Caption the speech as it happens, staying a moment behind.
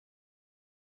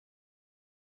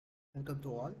Welcome to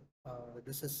all.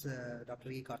 This is Dr.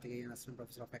 Karthikeyan, Assistant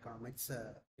Professor of Economics,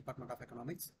 Department of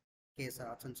Economics, KSR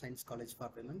Arts and Science College for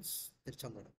Women's,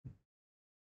 Tiruchengodu.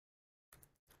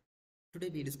 Today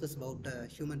we discuss about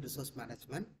human resource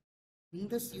management. In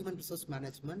this human resource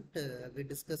management, we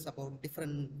discuss about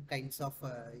different kinds of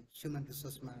human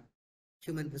resource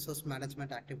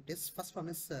management activities. First one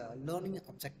is learning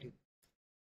objective.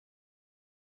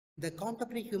 The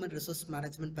contemporary human resource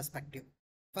management perspective.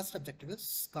 First objective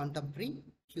is contemporary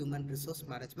human resource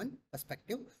management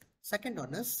perspective. Second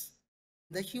one is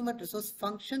the human resource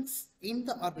functions in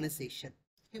the organization.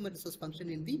 Human resource function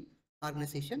in the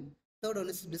organization. Third one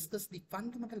is to discuss the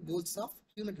fundamental goals of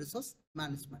human resource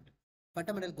management.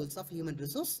 Fundamental goals of human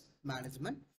resource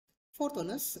management. Fourth one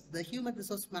is the human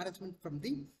resource management from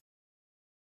the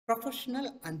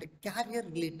professional and career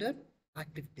related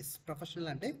activities. Professional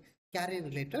and career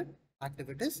related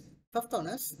activities. Fifth one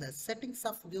is the settings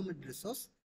of human resource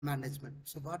management.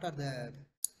 So what are the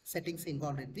settings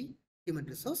involved in the human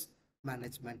resource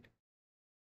management?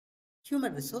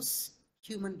 Human resource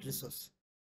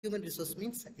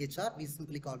means HR. We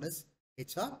simply call this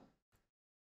HR.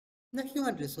 The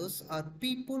human resource are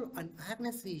people and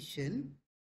organization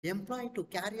employed to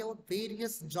carry out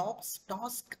various jobs,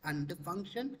 tasks and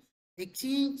function,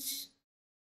 exchange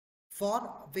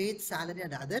for wage, salary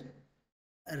and other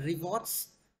rewards.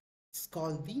 It's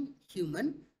called the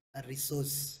human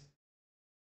resource.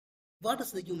 What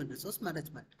is the human resource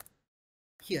management?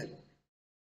 Here,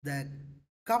 the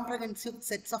comprehensive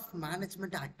sets of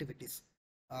management activities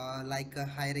like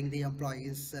hiring the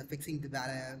employees, fixing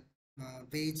the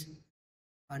wage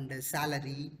and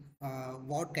salary,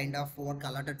 what kind of work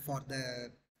allotted for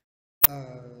the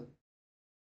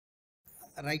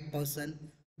right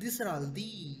person. These are all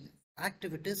the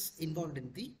activities involved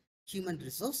in the human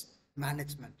resource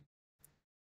management.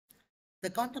 The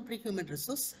contemporary human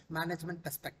resource management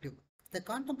perspective. The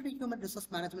contemporary human resource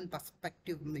management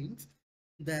perspective means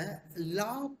the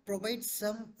law provides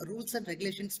some rules and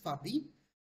regulations for the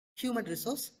human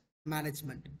resource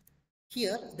management.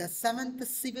 Here, the 7th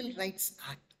Civil Rights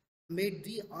Act made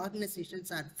the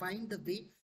organizations and find the way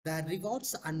that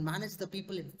rewards and manage the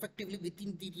people effectively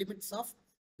within the limits of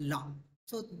law.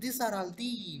 So these are all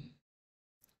the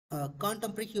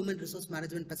contemporary human resource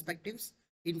management perspectives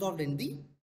involved in the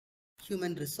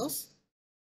human resource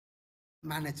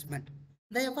management.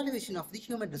 The evaluation of the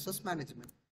human resource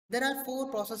management. There are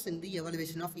 4 processes in the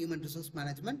evaluation of human resource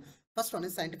management. First one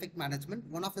is scientific management,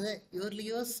 one of the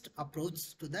earliest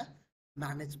approach to the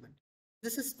management.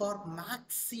 This is for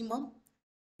maximum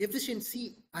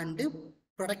efficiency and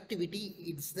productivity.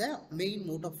 It's the main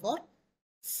motto for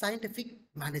scientific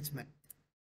management.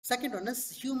 Second one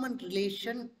is human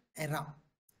relation era.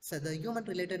 So the human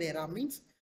related era means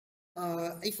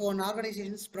if an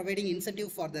organization is providing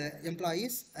incentive for the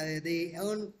employees, they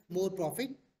earn more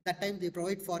profit. That time they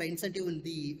provide for incentive in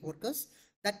the workers.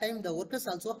 That time the workers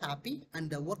also happy and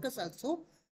the workers also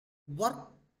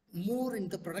work more in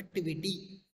the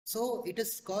productivity. So it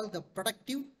is called the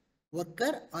productive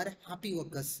worker or happy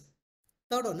workers.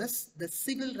 Third one is the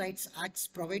Civil Rights Acts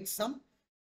provide some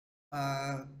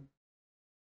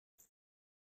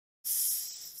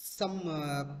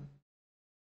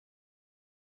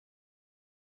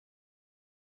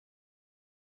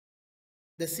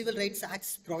the Civil Rights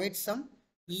Acts provides some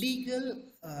legal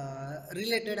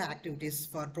related activities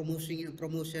for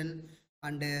promotion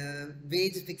and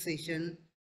wage fixation,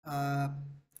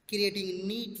 creating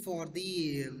need for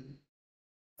the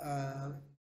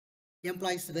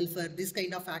employees welfare. This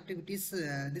kind of activities,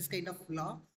 this kind of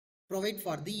law provide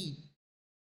for the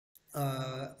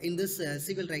in this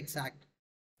Civil Rights Act.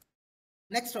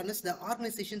 Next one is the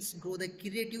organizations grow the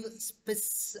creative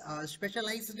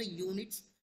specialized units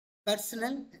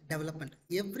personal development.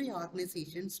 Every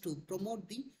organizations to promote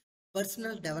the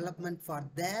personal development for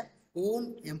their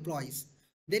own employees.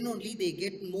 Then only they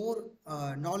get more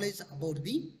knowledge about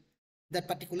that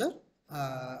particular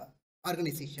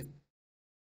organization.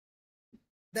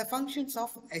 The functions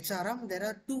of HRM, there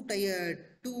are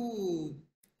two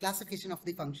classification of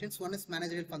the functions. One is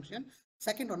managerial function.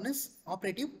 Second one is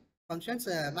operative functions.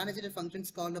 Managerial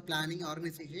functions called planning,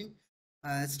 organization,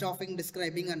 staffing,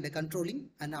 describing and controlling.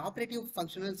 And operative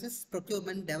functionals is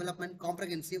procurement, development,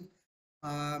 comprehensive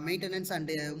maintenance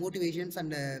and motivations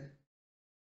and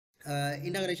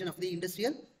integration of the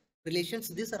industrial relations.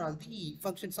 These are all the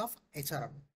functions of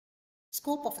HRM.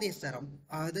 Scope of the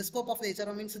HRM. The scope of the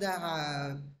HRM means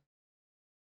the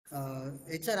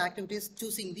HR activities,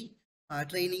 choosing the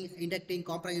training, inducting,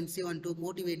 comprehensive and to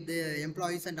motivate the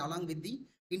employees, and along with the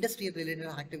industrial related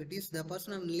activities, the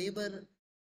personal and labor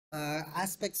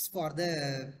aspects for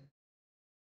the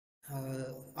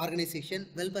organization,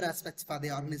 welfare aspects for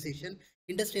the organization,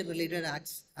 industry related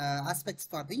aspects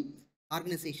for the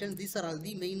organization. These are all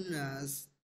the main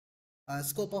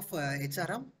scope of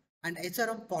HRM. And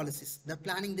HRM policies, the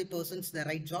planning the persons the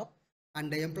right job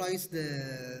and the employees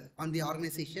on the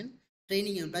organization,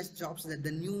 training employees jobs that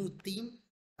the new team,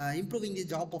 improving the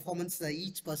job performance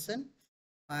each person,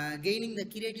 gaining the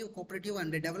creative, cooperative,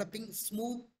 and developing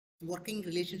smooth working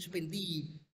relationship in the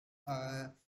uh,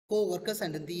 co-workers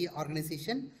and in the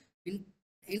organization,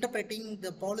 interpreting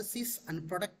the policies and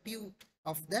productive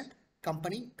of the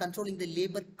company, controlling the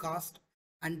labor cost,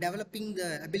 and developing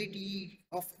the ability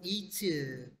of each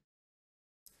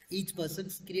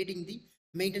person's, creating the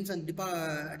maintenance and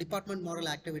department moral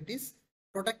activities,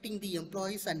 protecting the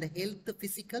employees and the health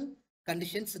physical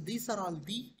conditions. These are all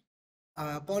the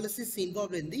policies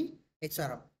involved in the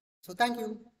HRM. So thank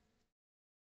you.